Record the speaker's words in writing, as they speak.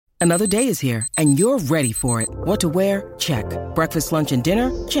Another day is here, and you're ready for it. What to wear? Check. Breakfast, lunch, and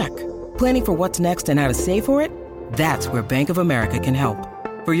dinner? Check. Planning for what's next and how to save for it? That's where Bank of America can help.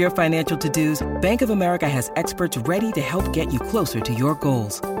 For your financial to-dos, Bank of America has experts ready to help get you closer to your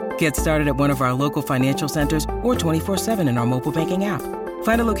goals. Get started at one of our local financial centers or 24/7 in our mobile banking app.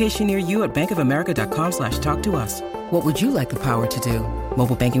 Find a location near you at bankofamerica.com/talktous. What would you like the power to do?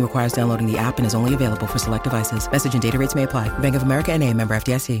 Mobile banking requires downloading the app and is only available for select devices. Message and data rates may apply. Bank of America N.A., member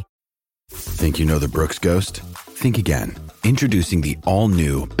FDIC. Think you know the Brooks Ghost? Think again. Introducing the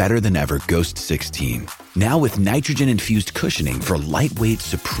all-new, better-than-ever Ghost 16. Now with nitrogen-infused cushioning for lightweight,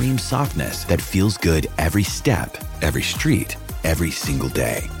 supreme softness that feels good every step, every street, every single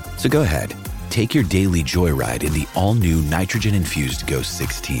day. So go ahead, take your daily joyride in the all-new nitrogen-infused Ghost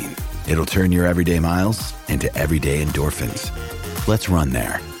 16. It'll turn your everyday miles into everyday endorphins. Let's run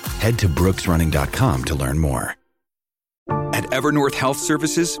there. Head to brooksrunning.com to learn more. At Evernorth Health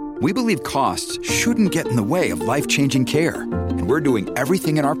Services, we believe costs shouldn't get in the way of life-changing care, and we're doing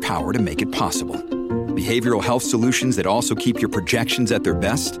everything in our power to make it possible. Behavioral health solutions that also keep your projections at their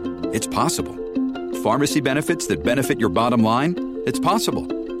best? It's possible. Pharmacy benefits that benefit your bottom line? It's possible.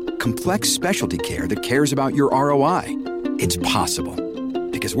 Complex specialty care that cares about your ROI? It's possible.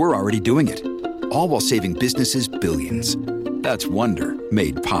 Because we're already doing it. All while saving businesses billions. That's Wonder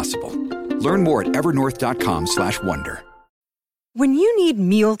made possible. Learn more at evernorth.com/wonder. When you need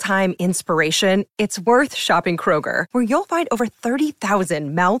mealtime inspiration, it's worth shopping Kroger, where you'll find over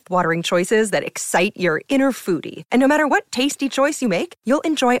 30,000 mouth-watering choices that excite your inner foodie. And no matter what tasty choice you make, you'll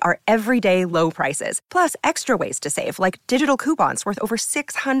enjoy our everyday low prices, plus extra ways to save, like digital coupons worth over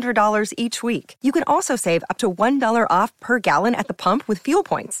 $600 each week. You can also save up to $1 off per gallon at the pump with fuel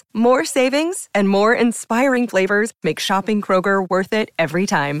points. More savings and more inspiring flavors make shopping Kroger worth it every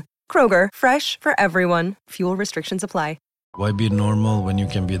time. Kroger, fresh for everyone. Fuel restrictions apply. Why be normal when you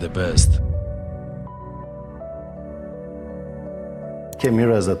can be the best? Came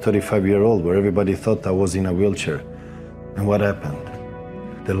here as a 35-year-old where everybody thought I was in a wheelchair. And what happened?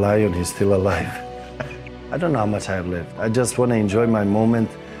 The lion is still alive. I don't know how much I have left. I just want to enjoy my moment.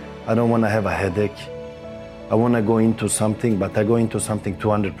 I don't want to have a headache. I want to go into something, but I go into something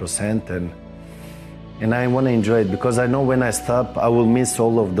 200%, and I want to enjoy it because I know when I stop, I will miss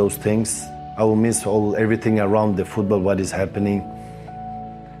all of those things. I will miss everything around the football, what is happening.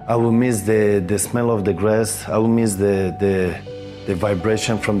 I will miss the smell of the grass. I will miss the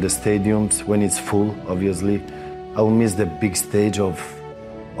vibration from the stadiums when it's full, obviously. I will miss the big stage of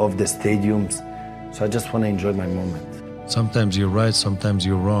the stadiums. So I just want to enjoy my moment. Sometimes you're right, sometimes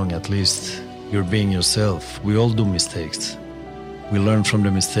you're wrong. At least you're being yourself. We all do mistakes. We learn from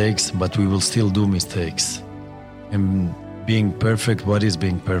the mistakes, but we will still do mistakes. And being perfect, what is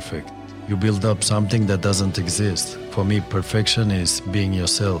being perfect? You build up something that doesn't exist. For me, perfection is being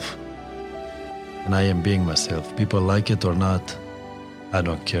yourself. And I am being myself. People like it or not, I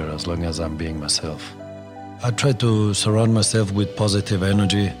don't care as long as I'm being myself. I try to surround myself with positive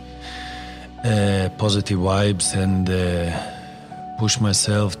energy, positive vibes, and push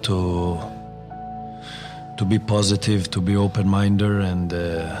myself to be positive, to be open-minded, and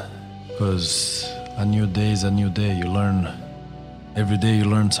because a new day is a new day. You learn. Every day you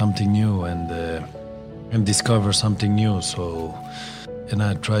learn something new and discover something new. So, and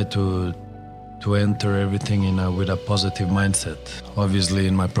I try to enter everything with a positive mindset. Obviously,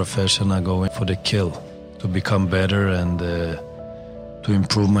 in my profession, I go in for the kill, to become better and to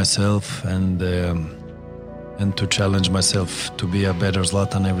improve myself and to challenge myself to be a better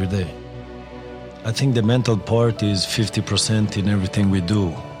Zlatan every day. I think the mental part is 50% in everything we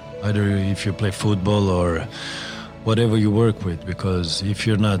do, either if you play football or whatever you work with, because if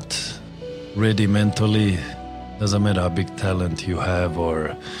you're not ready mentally, doesn't matter how big talent you have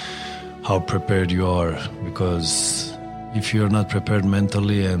or how prepared you are, because if you're not prepared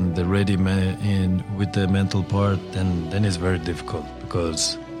mentally and ready with the mental part, then it's very difficult,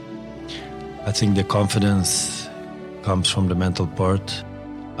 because I think the confidence comes from the mental part.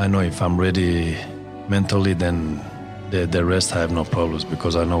 I know if I'm ready mentally, then the rest I have no problems,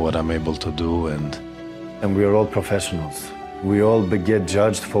 because I know what I'm able to do. And we are all professionals. We all get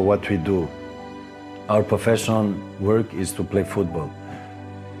judged for what we do. Our professional work is to play football.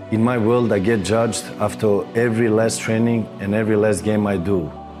 In my world, I get judged after every last training and every last game I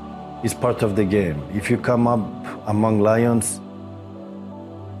do. It's part of the game. If you come up among lions,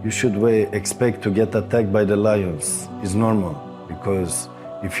 you should expect to get attacked by the lions. It's normal, because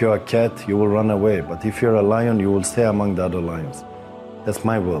if you're a cat, you will run away. But if you're a lion, you will stay among the other lions. That's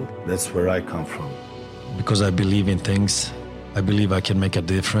my world. That's where I come from. Because I believe in things. I believe I can make a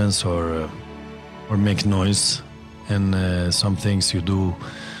difference or make noise. And some things you do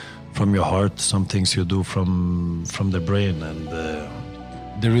from your heart, some things you do from the brain, and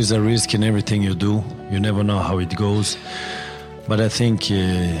there is a risk in everything you do. You never know how it goes, but I think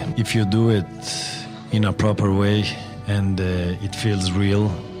if you do it in a proper way and it feels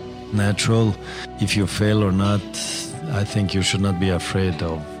real, natural, if you fail or not, I think you should not be afraid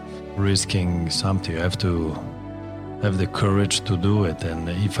of risking something. You have to have the courage to do it, and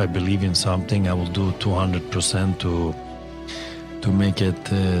if I believe in something, I will do 200% to make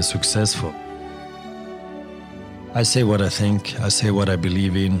it successful. I say what I think, I say what I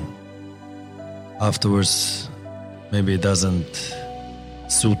believe in. Afterwards, maybe it doesn't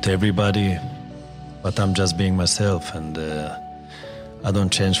suit everybody, but I'm just being myself, and I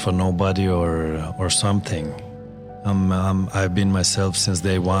don't change for nobody or something. I've been myself since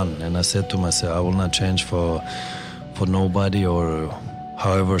day one, and I said to myself, I will not change for nobody, or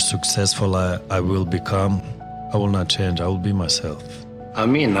however successful I will become, I will not change. I will be myself. I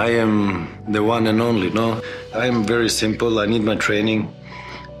mean, I am the one and only, no? I am very simple. I need my training.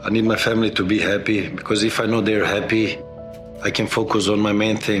 I need my family to be happy, because if I know they're happy, I can focus on my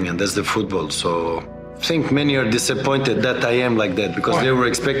main thing, and that's the football. So I think many are disappointed that I am like that, because they were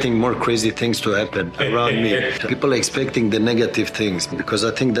expecting more crazy things to happen around me. People are expecting the negative things, because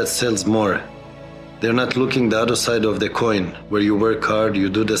I think that sells more. They're not looking the other side of the coin, where you work hard, you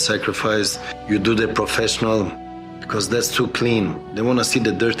do the sacrifice, you do the professional, because that's too clean. They want to see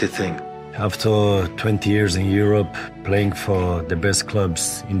the dirty thing. After 20 years in Europe, playing for the best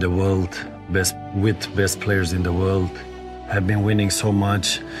clubs in the world, with best players in the world, I've been winning so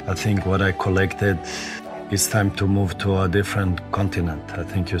much. I think what I collected, it's time to move to a different continent, I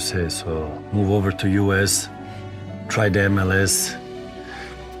think you say. So move over to US, try the MLS.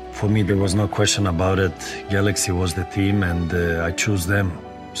 For me, there was no question about it. Galaxy was the team, and I chose them.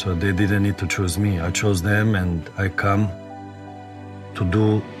 So they didn't need to choose me. I chose them, and I come to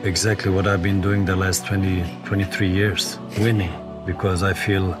do exactly what I've been doing the last 23 years, winning, because I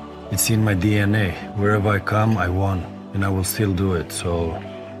feel it's in my DNA. Wherever I come, I won, and I will still do it. So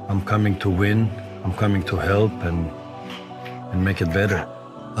I'm coming to win, I'm coming to help and make it better.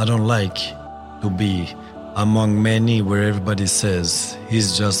 I don't like to be among many where everybody says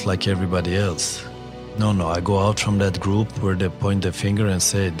he's just like everybody else. No, I go out from that group where they point the finger and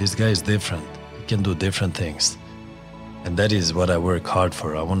say, this guy is different, he can do different things. And that is what I work hard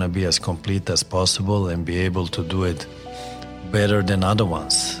for. I want to be as complete as possible and be able to do it better than other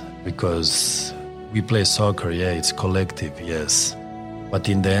ones, because we play soccer, yeah, it's collective, yes, but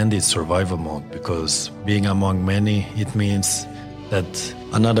in the end it's survival mode, because being among many, it means that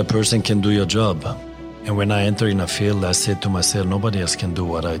another person can do your job. And when I enter in a field, I say to myself, nobody else can do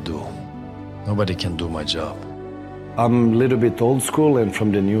what I do. Nobody can do my job. I'm a little bit old school and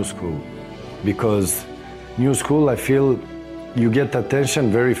from the new school, because new school, I feel you get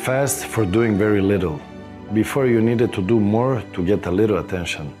attention very fast for doing very little. Before you needed to do more to get a little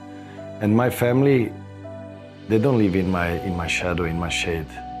attention. And my family, they don't live in my shadow, in my shade.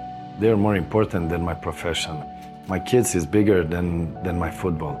 They're more important than my profession. My kids is bigger than my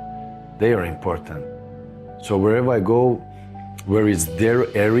football. They are important. So wherever I go, where is their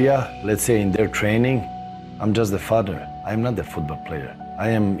area, let's say in their training, I'm just the father. I'm not the football player. I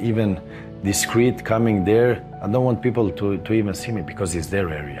am even discreet coming there. I don't want people to even see me, because it's their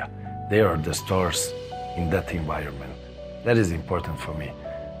area. They are the stars in that environment. That is important for me.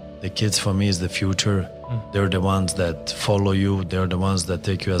 The kids for me is the future. They're the ones that follow you. They're the ones that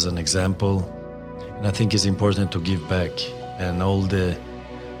take you as an example. And I think it's important to give back. And all the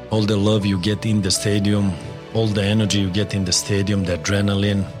love you get in the stadium, all the energy you get in the stadium, the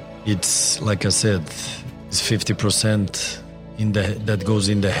adrenaline, it's, like I said, it's 50% that goes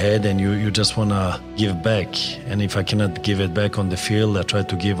in the head, and you just want to give back. And if I cannot give it back on the field, I try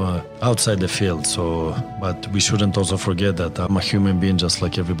to give outside the field. So, but we shouldn't also forget that I'm a human being just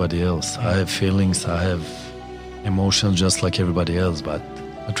like everybody else. I have feelings, I have emotions just like everybody else, but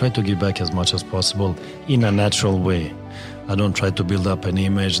I try to give back as much as possible in a natural way. I don't try to build up an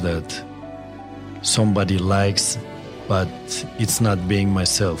image that somebody likes, but it's not being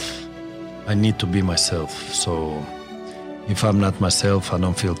myself. I need to be myself. So if I'm not myself, I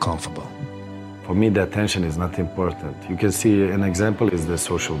don't feel comfortable. For me, the attention is not important. You can see an example is the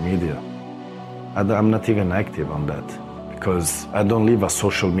social media. I'm not even active on that, because I don't live a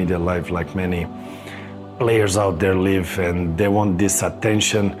social media life like many players out there live, and they want this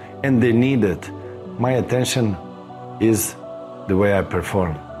attention and they need it. My attention is the way I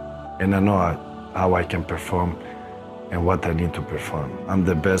perform, and I know how I can perform and what I need to perform. I'm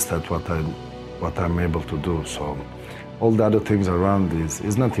the best at what I'm able to do. So all the other things around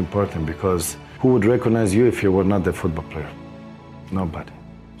is not important, because who would recognize you if you were not a football player? Nobody.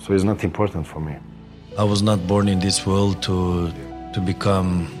 So it's not important for me. I was not born in this world to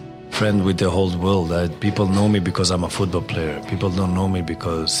become friend with the whole world. People know me because I'm a football player. People don't know me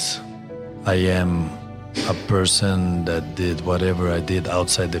because I am a person that did whatever I did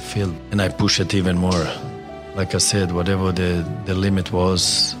outside the field. And I push it even more. Like I said, whatever the limit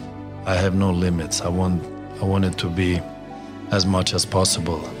was, I have no limits. I want it to be as much as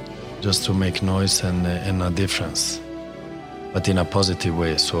possible, just to make noise and a difference, but in a positive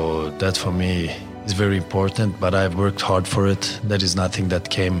way. So that for me is very important, but I've worked hard for it. That is nothing that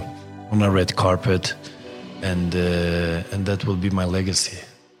came on a red carpet, and that will be my legacy.